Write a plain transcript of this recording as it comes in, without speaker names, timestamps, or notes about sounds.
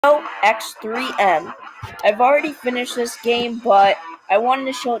Moto X3M. I've already finished this game, but I wanted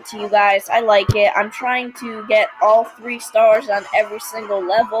to show it to you guys. I like it. I'm trying to get all 3 stars on every single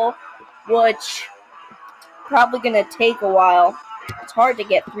level, which probably gonna take a while. It's hard to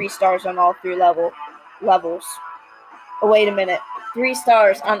get 3 stars on all 3 levels. Oh, wait a minute. 3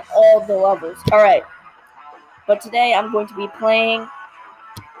 stars on all the levels. Alright. But today I'm going to be playing,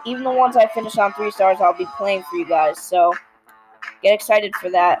 even the ones I finish on 3 stars, I'll be playing for you guys. So, get excited for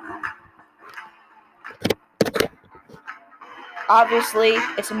that. Obviously,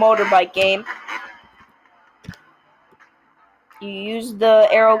 it's a motorbike game. You use the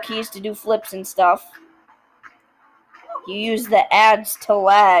arrow keys to do flips and stuff. You use the ads to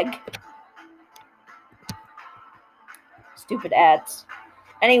lag. Stupid ads.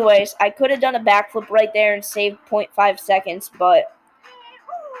 Anyways, I could have done a backflip right there and saved 0.5 seconds, but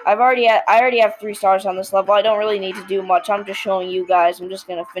I already have 3 stars on this level. I don't really need to do much. I'm just showing you guys. I'm just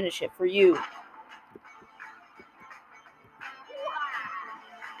going to finish it for you.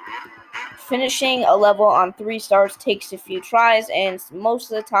 Finishing a level on 3 stars takes a few tries, and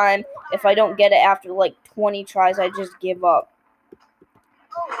most of the time, if I don't get it after like 20 tries, I just give up.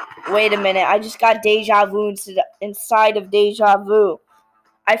 Wait a minute, I just got deja vu inside of deja vu.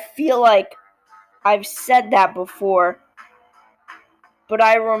 I feel like I've said that before, but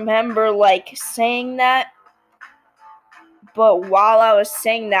I remember like saying that, but while I was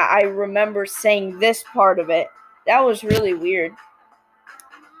saying that, I remember saying this part of it. That was really weird.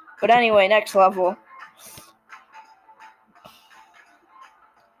 But anyway, next level.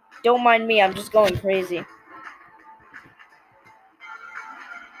 Don't mind me, I'm just going crazy.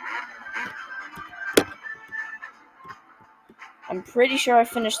 I'm pretty sure I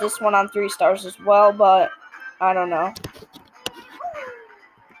finished this one on 3 stars as well, but I don't know.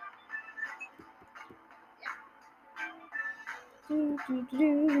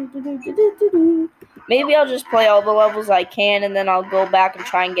 Maybe I'll just play all the levels I can, and then I'll go back and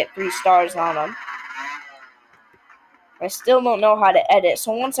try and get 3 stars on them. I still don't know how to edit,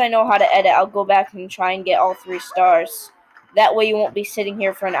 so once I know how to edit, I'll go back and try and get all 3 stars. That way you won't be sitting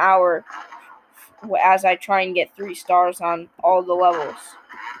here for an hour as I try and get 3 stars on all the levels.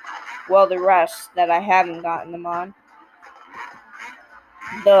 Well, the rest that I haven't gotten them on.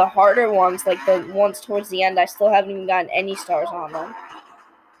 The harder ones, like the ones towards the end, I still haven't even gotten any stars on them.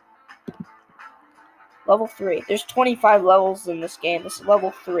 Level 3. There's 25 levels in this game. This is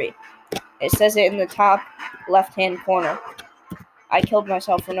level 3. It says it in the top left-hand corner. I killed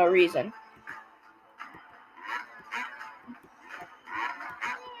myself for no reason.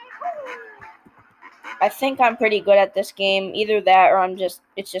 I think I'm pretty good at this game. Either that or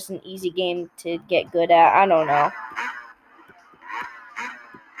it's just an easy game to get good at. I don't know.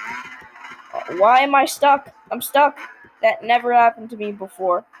 Why am I stuck? I'm stuck. That never happened to me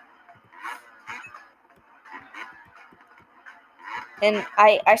before. And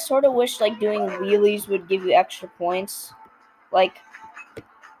I sort of wish like doing wheelies would give you extra points. Like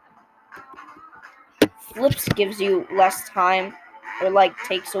flips gives you less time, or like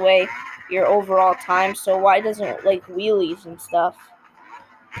takes away your overall time. So why doesn't like wheelies and stuff?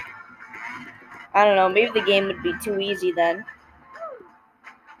 I don't know. Maybe the game would be too easy then.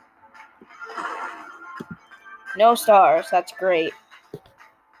 No stars. That's great.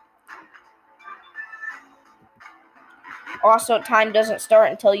 Also, time doesn't start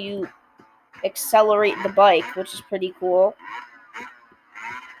until you accelerate the bike, which is pretty cool.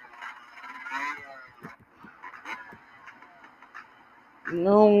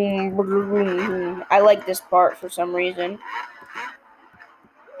 No, I like this part for some reason.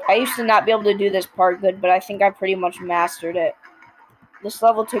 I used to not be able to do this part good, but I think I pretty much mastered it. This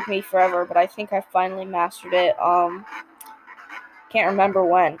level took me forever, but I think I finally mastered it. Can't remember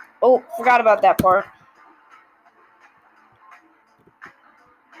when. Oh, forgot about that part.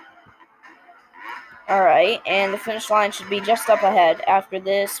 Alright, and the finish line should be just up ahead after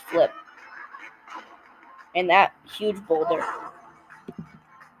this flip. And that huge boulder.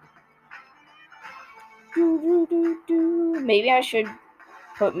 Maybe I should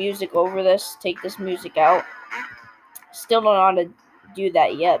put music over this, take this music out. Still don't know how to do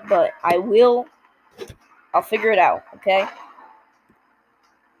that yet, but I will. I'll figure it out, okay?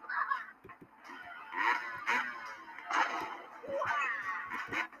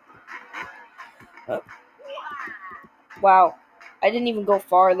 Wow, I didn't even go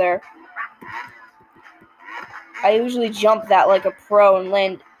far there. I usually jump that like a pro and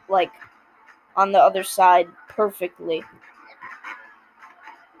land like on the other side perfectly.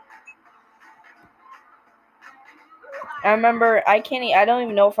 I remember, I don't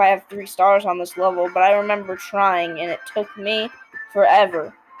even know if I have 3 stars on this level, but I remember trying, and it took me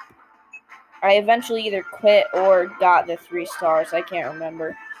forever. I eventually either quit or got the 3 stars. I can't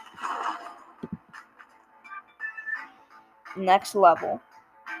remember. Next level.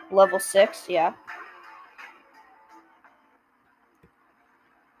 Level 6, yeah.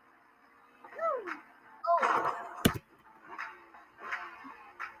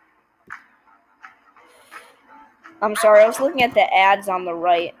 I'm sorry, I was looking at the ads on the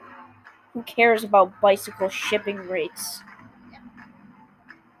right. Who cares about bicycle shipping rates?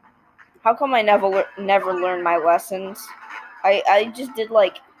 How come I never learned my lessons? I just did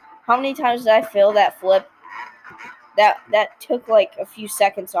like, how many times did I fail that flip? That took like a few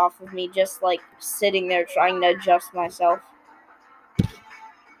seconds off of me just like sitting there trying to adjust myself.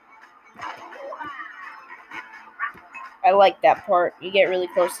 I like that part. You get really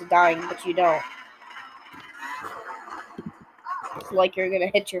close to dying, but you don't. It's like you're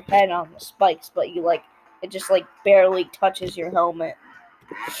gonna hit your head on the spikes, but you like, it just like barely touches your helmet.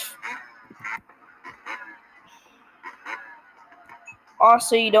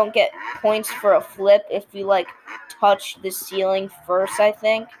 Also, you don't get points for a flip if you like touch the ceiling first, I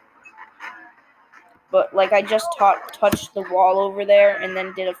think. But like I just touched the wall over there and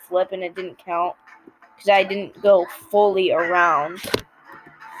then did a flip and it didn't count because I didn't go fully around.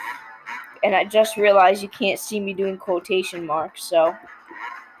 And I just realized you can't see me doing quotation marks, so what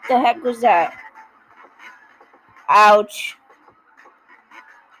the heck was that? Ouch.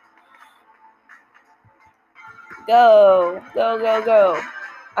 Go. Go, go, go.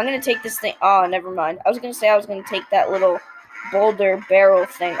 I'm gonna take this thing. Oh, never mind. I was gonna say I was gonna take that little boulder barrel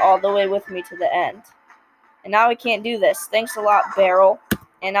thing all the way with me to the end. And now I can't do this. Thanks a lot, barrel.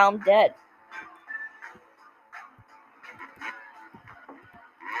 And now I'm dead.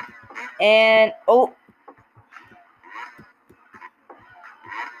 And, oh.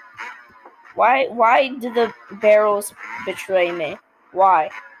 Why did the barrels betray me?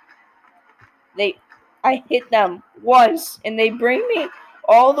 Why? I hit them once, and they bring me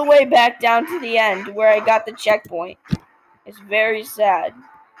all the way back down to the end where I got the checkpoint. It's very sad.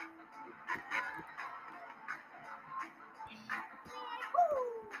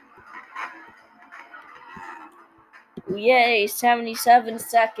 Yay, 77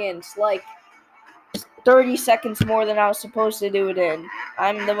 seconds. Like, 30 seconds more than I was supposed to do it in.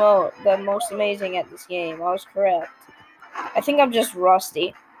 I'm the most amazing at this game. I was correct. I think I'm just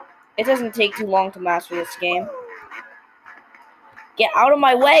rusty. It doesn't take too long to master this game. Get out of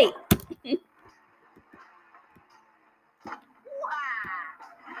my way!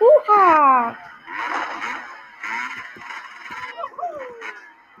 Woo-ha!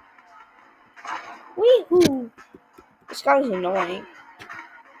 Wee-hoo! This guy's annoying.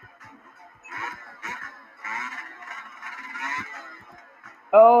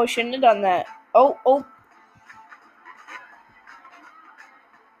 Oh, shouldn't have done that. Oh.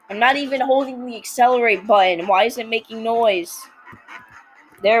 I'm not even holding the accelerate button. Why is it making noise?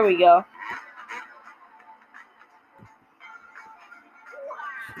 There we go.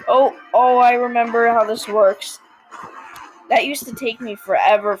 Oh, I remember how this works. That used to take me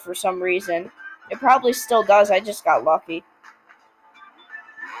forever for some reason. It probably still does. I just got lucky.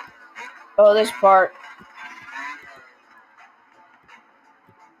 Oh, this part.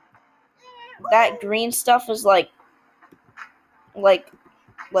 That green stuff is like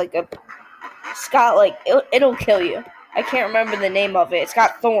a, it's got like, it'll kill you. I can't remember the name of it. It's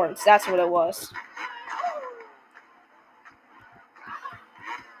got thorns. That's what it was.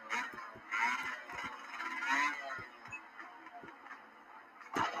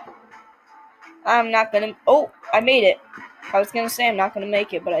 I'm not gonna, oh, I made it. I was gonna say I'm not gonna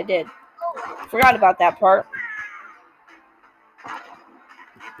make it, but I did. Forgot about that part.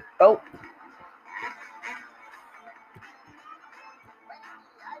 Oh.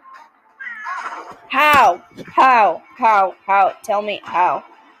 How? Tell me how.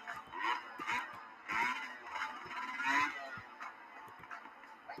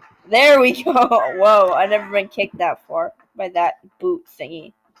 There we go. Whoa, I've never been kicked that far by that boot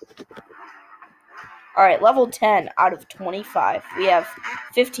thingy. Alright, level 10 out of 25. We have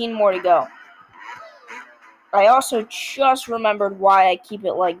 15 more to go. I also just remembered why I keep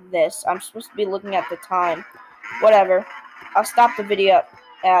it like this. I'm supposed to be looking at the time. Whatever. I'll stop the video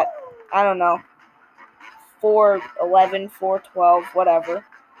at, I don't know, 4:11, 4:12, whatever.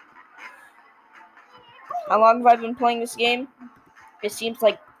 How long have I been playing this game? It seems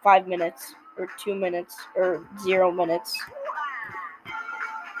like 5 minutes, or 2 minutes, or 0 minutes.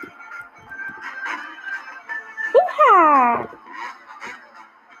 Woo-ha!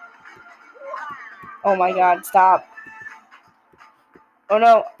 Oh my god, stop. Oh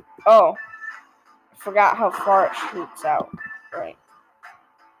no. Oh. I forgot how far it shoots out. Right.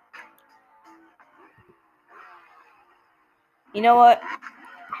 You know what?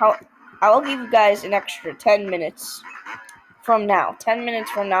 I'll give you guys an extra 10 minutes from now. 10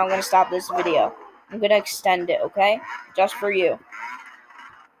 minutes from now, I'm going to stop this video. I'm going to extend it, okay? Just for you.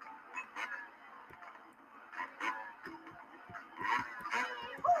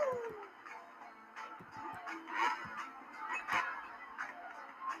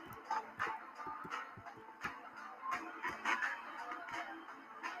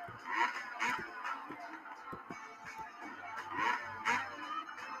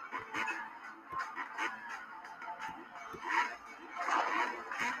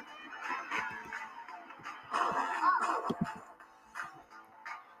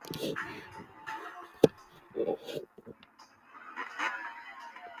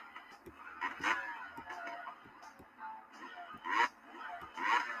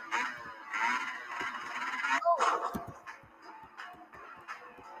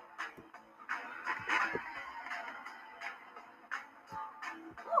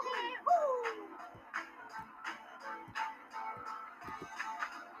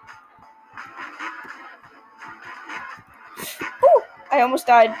 Whew, I almost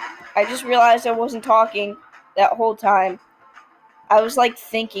died. I just realized I wasn't talking that whole time. I was like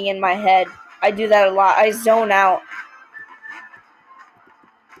thinking in my head. I do that a lot. I zone out.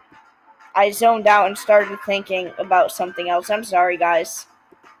 I zoned out and started thinking about something else. I'm sorry, guys.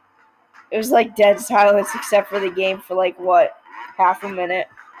 It was like dead silence except for the game for like, what, half a minute?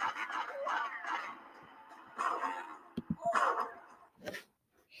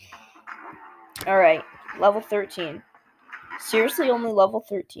 Alright, level 13. Seriously, only level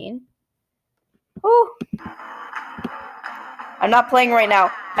 13? Whew. I'm not playing right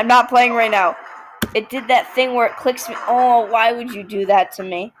now. I'm not playing right now. It did that thing where it clicks me. Oh, why would you do that to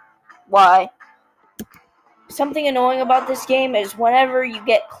me? Why? Something annoying about this game is whenever you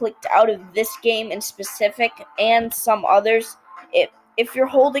get clicked out of this game in specific and some others, if you're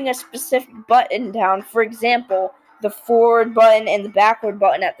holding a specific button down, for example, the forward button and the backward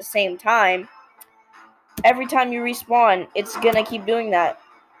button at the same time, every time you respawn, it's gonna keep doing that.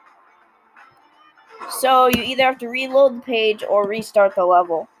 So you either have to reload the page or restart the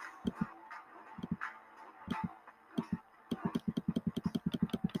level.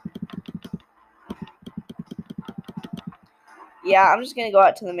 Yeah, I'm just gonna go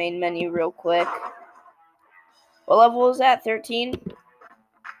out to the main menu real quick. What level is that? 13?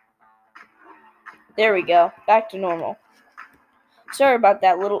 There we go. Back to normal. Sorry about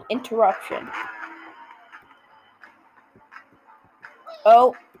that little interruption.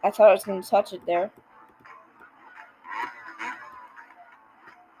 Oh, I thought I was going to touch it there.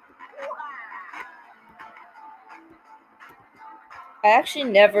 I actually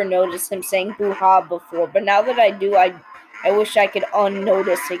never noticed him saying hoo-ha before, but now that I do, I wish I could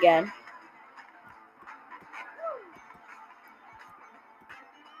unnotice again.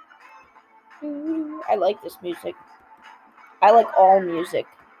 I like this music. I like all music.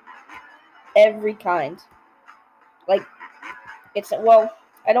 Every kind. Like, it's, well,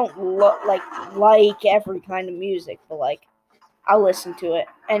 I don't like every kind of music, but like, I'll listen to it.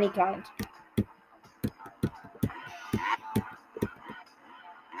 Any kind.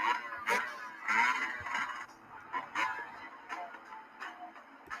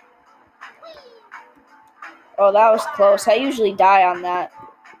 Oh, that was close. I usually die on that.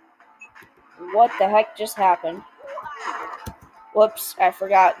 What the heck just happened? Whoops, I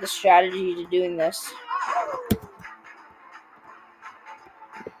forgot the strategy to doing this.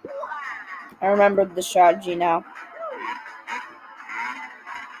 I remembered the strategy now.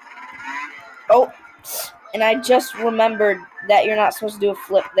 Oh, and I just remembered that you're not supposed to do a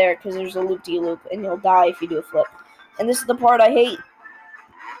flip there because there's a loop-de-loop, and you'll die if you do a flip. And this is the part I hate.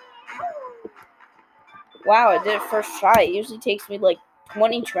 Wow, I did it first try. It usually takes me like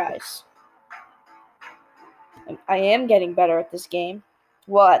 20 tries. I am getting better at this game.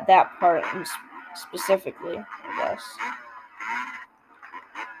 Well, at that part specifically, I guess.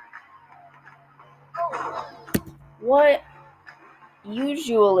 What?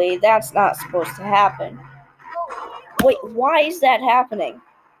 Usually, that's not supposed to happen. Wait, why is that happening?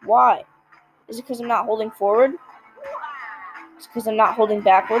 Why? Is it because I'm not holding forward? It's because I'm not holding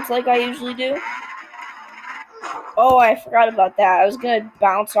backwards like I usually do? Oh, I forgot about that. I was going to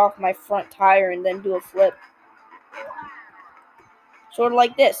bounce off my front tire and then do a flip. Sort of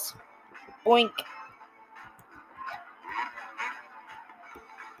like this. Boink.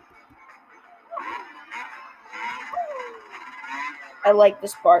 I like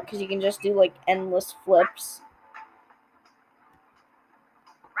this part because you can just do like endless flips.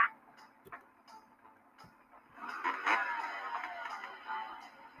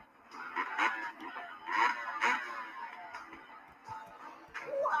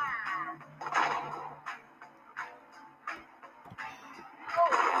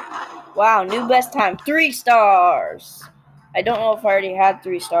 Wow, new best time, 3 stars. I don't know if I already had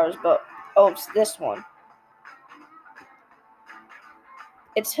 3 stars, but oh, it's this one.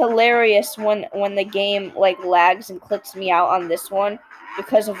 It's hilarious when the game like lags and clicks me out on this one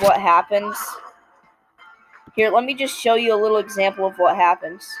because of what happens. Here, let me just show you a little example of what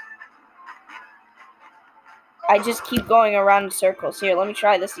happens. I just keep going around in circles. Here, let me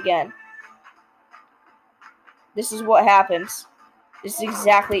try this again. This is what happens. This is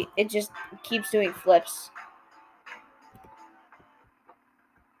exactly, it just keeps doing flips.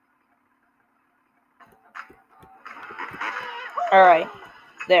 Alright,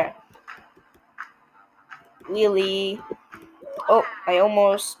 there. Wheelie. Oh, I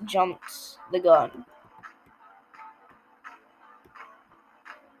almost jumped the gun.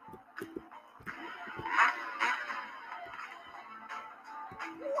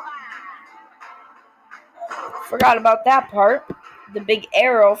 Forgot about that part. The big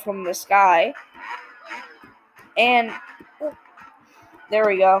arrow from the sky. And there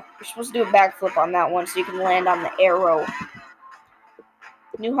we go. You're supposed to do a backflip on that one so you can land on the arrow.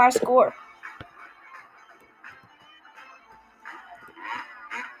 New high score.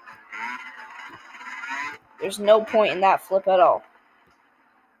 There's no point in that flip at all.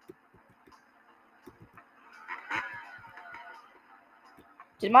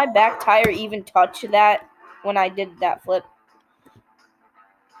 Did my back tire even touch that when I did that flip?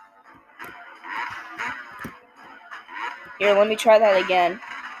 Here, let me try that again.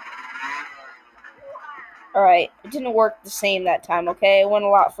 Alright, it didn't work the same that time, okay? It went a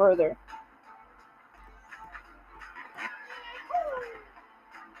lot further.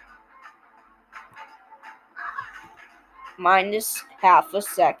 Minus half a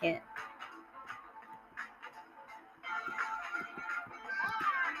second.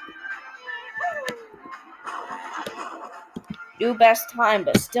 New best time,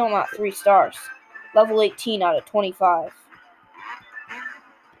 but still not 3 stars. Level 18 out of 25.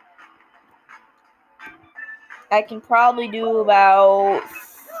 I can probably do about,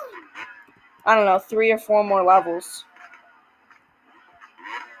 I don't know, 3 or 4 more levels.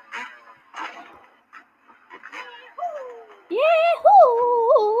 Yahoo!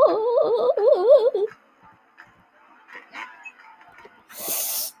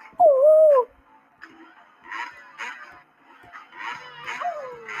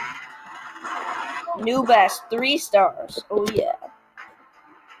 New best, 3 stars. Oh yeah.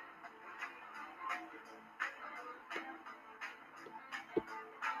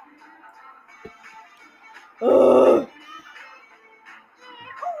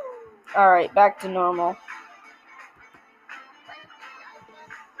 Alright, back to normal.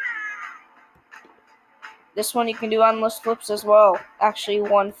 This one you can do endless flips as well. Actually,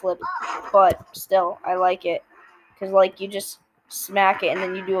 1 flip, but still, I like it. Because, like, you just smack it and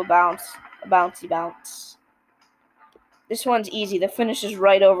then you do a bounce. A bouncy bounce. This one's easy. The finish is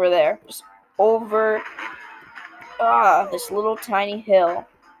right over there. Just over this little tiny hill.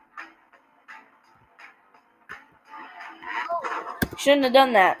 Shouldn't have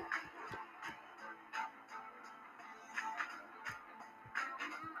done that.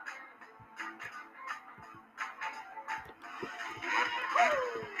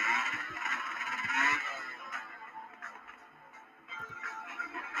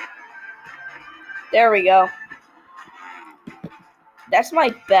 There we go. That's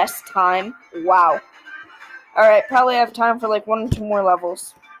my best time. Wow. Alright, probably have time for like 1 or 2 more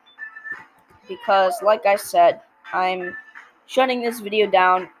levels. Because, like I said, I'm shutting this video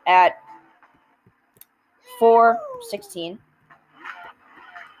down at 4:16.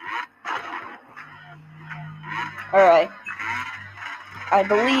 Alright. I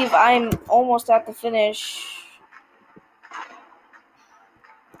believe I'm almost at the finish.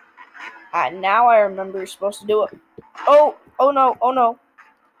 Now I remember you're supposed to do it. Oh no.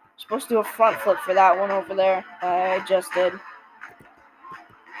 Supposed to do a front flip for that one over there. I just did.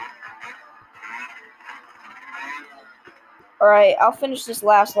 Alright, I'll finish this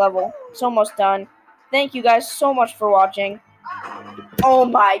last level. It's almost done. Thank you guys so much for watching. Oh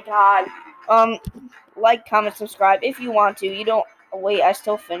my god. Like, comment, subscribe if you want to. You don't... Oh, wait, I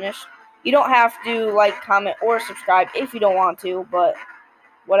still finished. You don't have to like, comment, or subscribe if you don't want to, but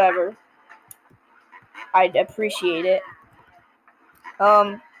whatever. I'd appreciate it.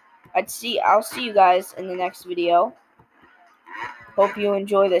 I'll see you guys in the next video. Hope you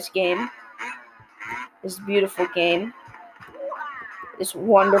enjoy this game. This beautiful game. This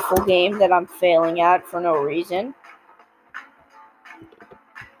wonderful game that I'm failing at for no reason.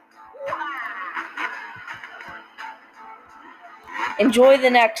 Enjoy the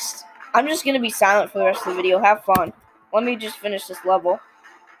next... I'm just going to be silent for the rest of the video. Have fun. Let me just finish this level.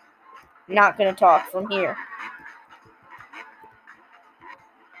 Not gonna talk from here.